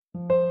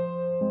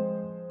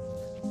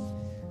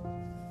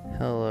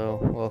Hello,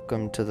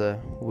 welcome to the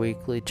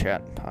Weekly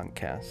Chat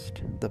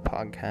Podcast, the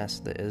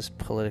podcast that is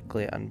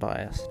politically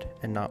unbiased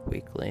and not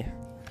weekly.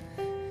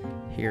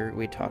 Here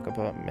we talk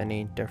about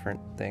many different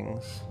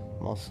things,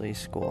 mostly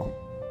school,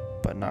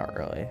 but not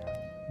really,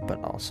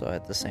 but also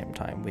at the same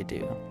time we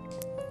do.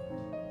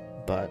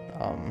 But,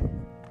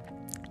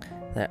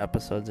 the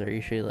episodes are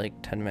usually like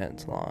 10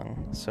 minutes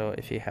long, so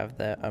if you have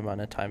that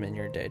amount of time in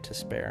your day to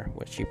spare,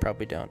 which you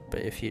probably don't,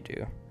 but if you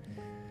do,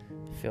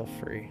 feel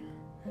free.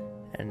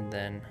 And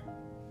then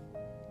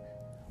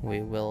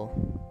we will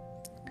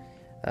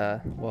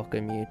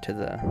welcome you to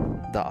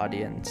the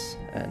audience,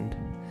 and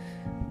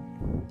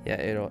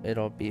yeah,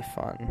 it'll be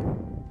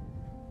fun.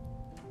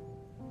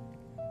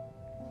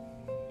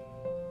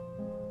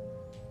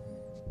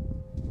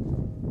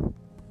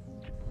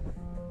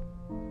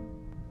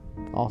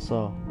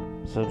 Also,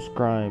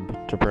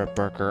 subscribe to Brett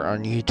Barker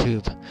on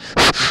YouTube.